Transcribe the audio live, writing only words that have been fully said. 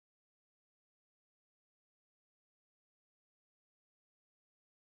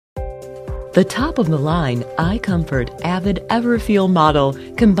The top-of-the-line Icomfort Avid Everfeel model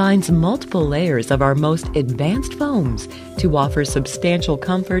combines multiple layers of our most advanced foams to offer substantial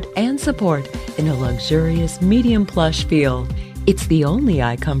comfort and support in a luxurious medium plush feel. It's the only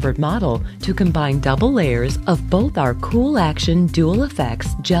Icomfort model to combine double layers of both our Cool Action Dual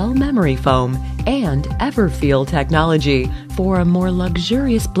Effects gel memory foam and Everfeel technology for a more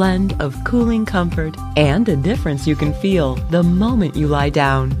luxurious blend of cooling comfort and a difference you can feel the moment you lie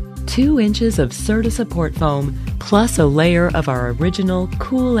down. 2 inches of Serta support foam plus a layer of our original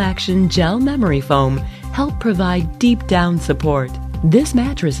Cool Action gel memory foam help provide deep down support. This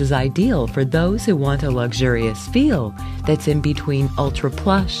mattress is ideal for those who want a luxurious feel that's in between ultra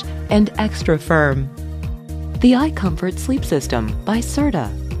plush and extra firm. The Icomfort Sleep System by Serta.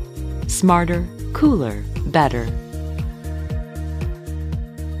 Smarter, cooler, better.